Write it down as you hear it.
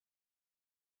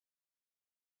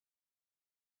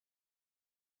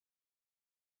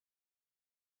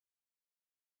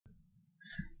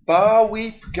Ba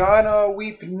weep, gonna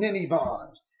weep, ninny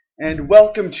bon, and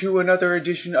welcome to another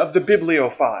edition of the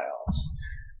Biblio Files.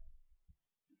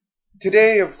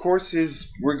 Today, of course,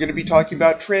 is we're going to be talking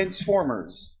about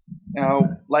Transformers.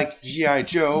 Now, like G.I.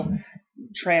 Joe,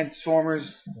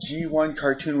 Transformers G1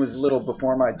 cartoon was a little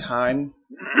before my time,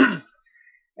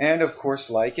 and of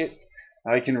course, like it,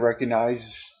 I can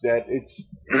recognize that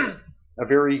it's a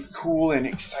very cool and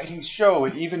exciting show,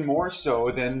 and even more so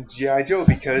than G.I. Joe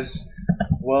because,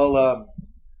 well,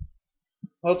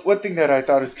 one thing that I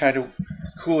thought was kind of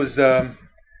cool is the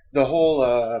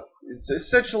whole it's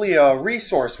essentially a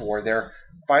resource war. They're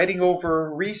fighting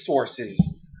over resources,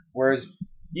 whereas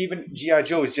even GI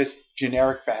Joe is just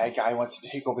generic bad guy wants to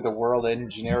take over the world and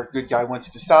generic good guy wants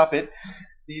to stop it.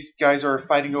 These guys are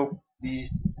fighting over the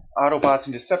Autobots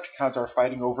and Decepticons are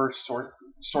fighting over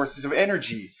sources of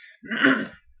energy.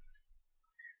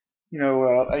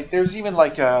 Like there's even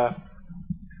like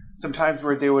sometimes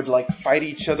where they would like fight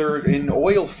each other in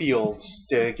oil fields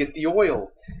to get the oil,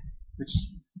 which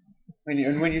when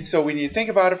you think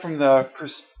about it from that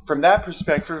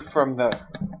perspective, from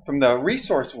the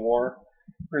resource war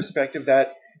perspective,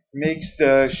 that makes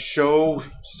the show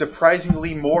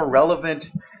surprisingly more relevant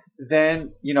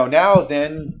than now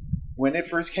than when it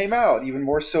first came out, even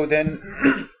more so than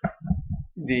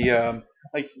the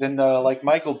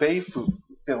Michael Bay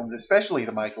films, especially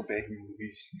the Michael Bay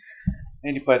movies.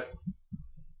 But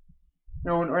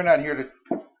we're not here to.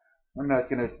 I'm not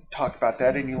going to talk about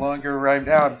that any longer. Right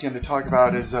now, I'm going to talk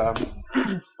about is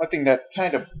one thing that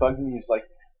kind of bugged me is like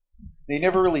they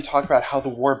never really talk about how the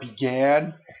war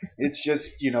began. It's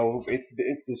just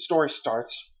the story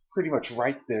starts pretty much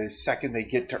right the second they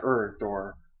get to Earth,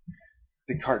 or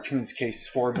the cartoon's case,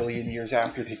 4 million years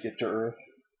after they get to Earth.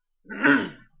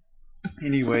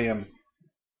 Anyway,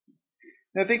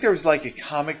 I think there was like a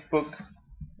comic book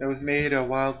that was made a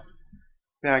while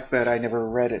back, but I never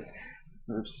read it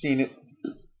or seen it.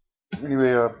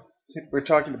 Anyway, we're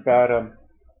talking about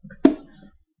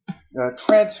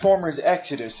Transformers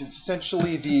Exodus. It's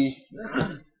essentially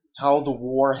how the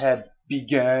war had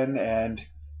begun and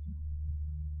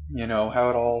how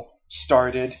it all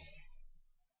started.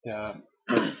 Uh,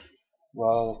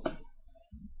 well,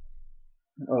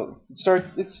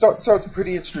 it starts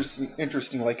pretty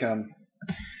interesting. Like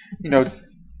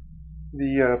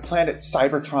the planet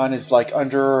Cybertron is like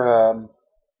under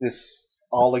this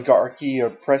oligarchy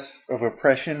of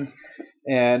oppression,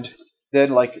 and then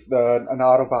like an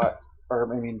Autobot,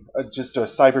 or I mean just a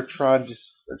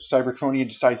Cybertronian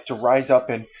decides to rise up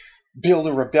and build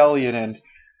a rebellion and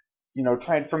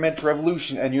try and ferment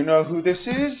revolution. And you know who this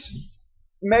is?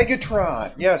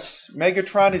 Megatron. Yes,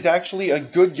 Megatron is actually a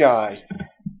good guy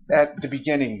at the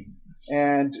beginning,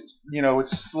 and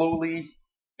it's slowly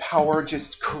power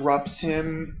just corrupts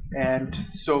him and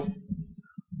so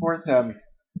forth.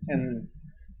 And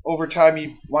over time,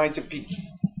 he winds up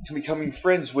becoming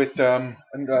friends with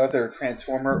another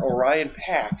Transformer, Orion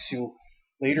Pax, who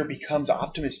later becomes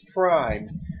Optimus Prime.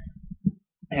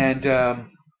 And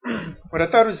what I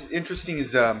thought was interesting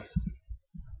is, well,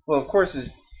 of course,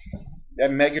 is that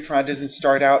Megatron doesn't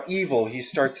start out evil. He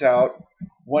starts out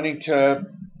wanting to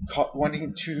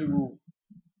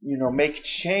make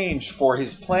change for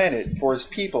his planet, for his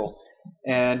people,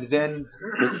 and then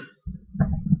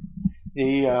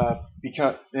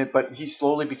but he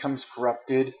slowly becomes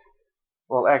corrupted.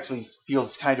 Well, actually,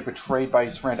 feels kind of betrayed by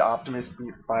his friend Optimus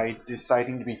by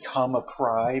deciding to become a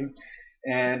Prime,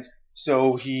 and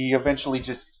so he eventually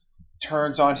just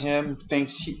turns on him,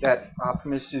 thinks that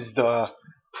Optimus is the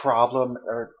problem,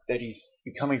 or that he's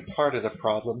becoming part of the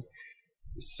problem.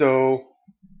 So,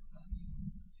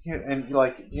 and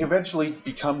like he eventually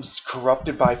becomes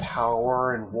corrupted by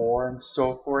power and war and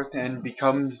so forth, and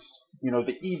becomes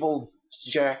the evil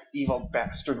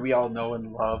bastard we all know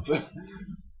and love.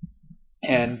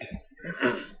 and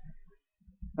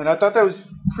and I thought that was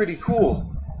pretty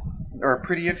cool, or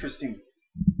pretty interesting.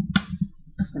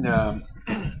 And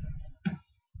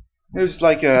there's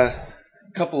like a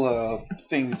couple of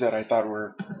things that I thought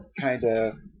were kind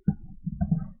of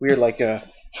weird, like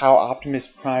how Optimus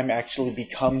Prime actually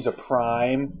becomes a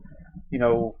Prime.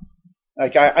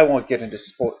 Like I won't get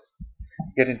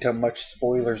into much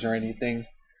spoilers or anything,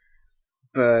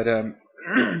 but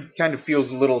kind of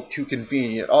feels a little too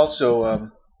convenient.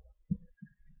 Also,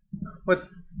 what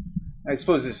I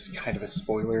suppose this is kind of a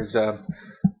spoiler is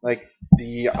like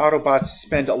the Autobots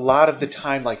spend a lot of the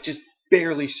time like just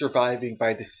barely surviving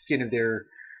by the skin of their,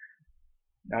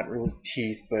 not really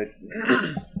teeth, but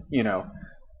you know.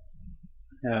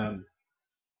 Um,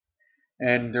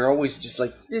 and they're always just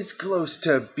like this close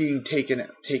to being taken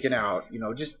out,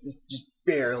 just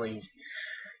barely.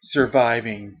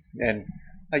 surviving. And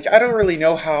like I don't really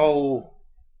know how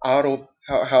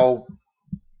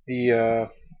the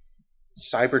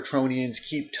Cybertronians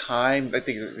keep time. I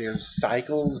think there's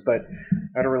cycles, but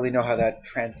I don't really know how that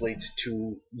translates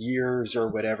to years or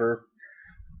whatever.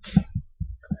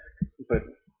 But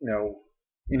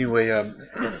anyway,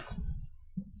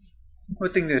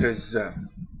 one thing that is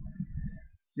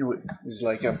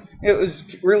like it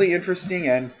was really interesting,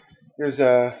 and there's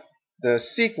the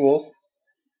sequel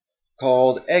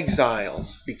called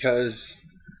Exiles because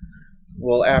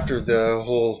well after the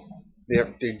whole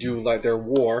they do like their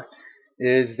war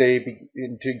is they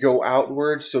begin to go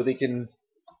outward so they can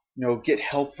get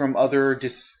help from other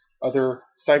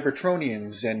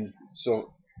Cybertronians. And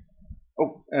so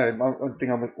one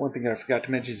thing I forgot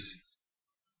to mention is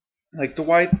like the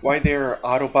why they're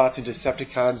Autobots and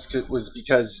Decepticons was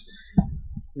because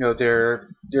they're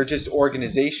just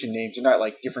organization names. They're not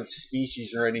like different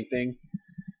species or anything.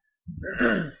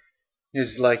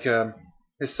 Is like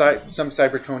some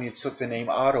Cybertronians took the name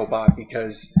Autobot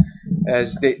because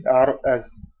as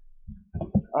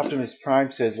Optimus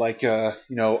Prime says, like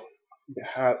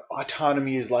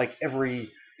autonomy is like every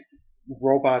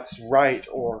robot's right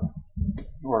or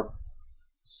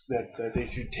that they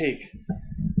should take.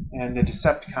 And the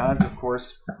Decepticons, of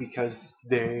course, because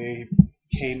they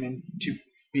came into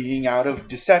being out of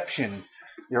deception,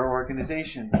 their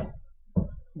organization.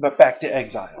 But back to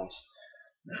Exiles.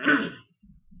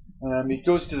 It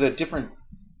goes to the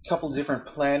couple different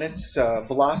planets,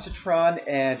 Velocitron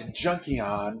and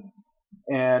Junkion,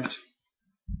 and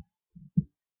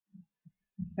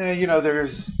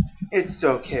it's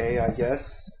okay, I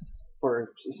guess, for a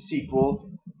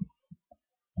sequel,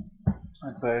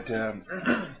 but yeah,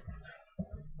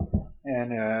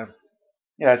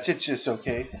 it's just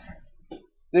okay.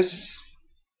 This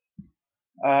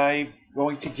I'm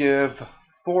going to give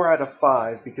 4 out of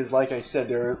 5 because, like I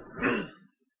said,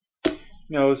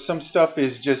 some stuff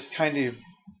is just kind of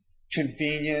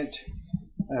convenient,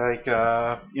 like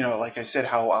like I said,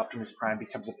 how Optimus Prime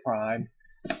becomes a Prime,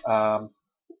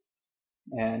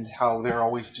 and how they're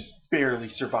always just barely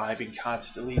surviving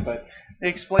constantly. But they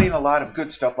explain a lot of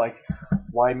good stuff, like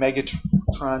why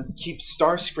Megatron keeps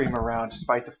Starscream around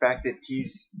despite the fact that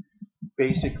he's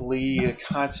basically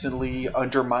constantly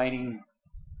undermining,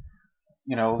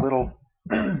 little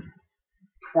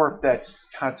twerp that's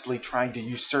constantly trying to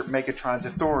usurp Megatron's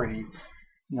authority,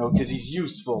 because he's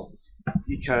useful,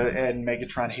 and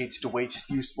Megatron hates to waste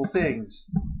useful things,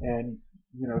 and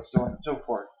so on and so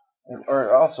forth.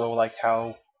 Or also like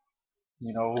how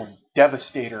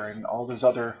Devastator and all those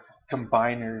other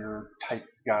combiner type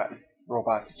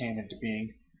robots came into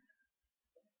being.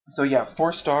 So yeah,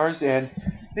 4 stars, and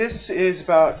this is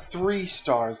about 3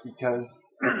 stars because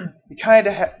you kind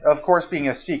of, of course, being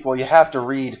a sequel, you have to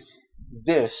read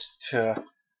this to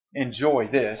enjoy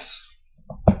this.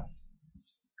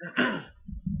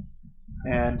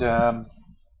 And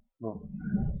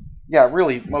yeah,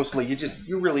 really, mostly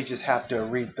you really just have to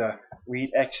read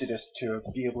Exodus to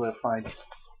be able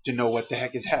to know what the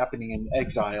heck is happening in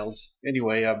Exiles.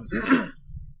 Anyway,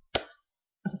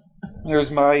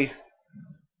 here's my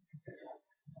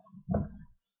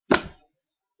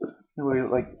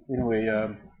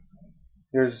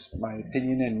here's my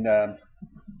opinion, and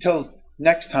till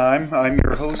next time, I'm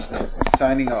your host,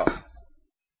 signing off.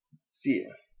 See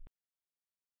ya.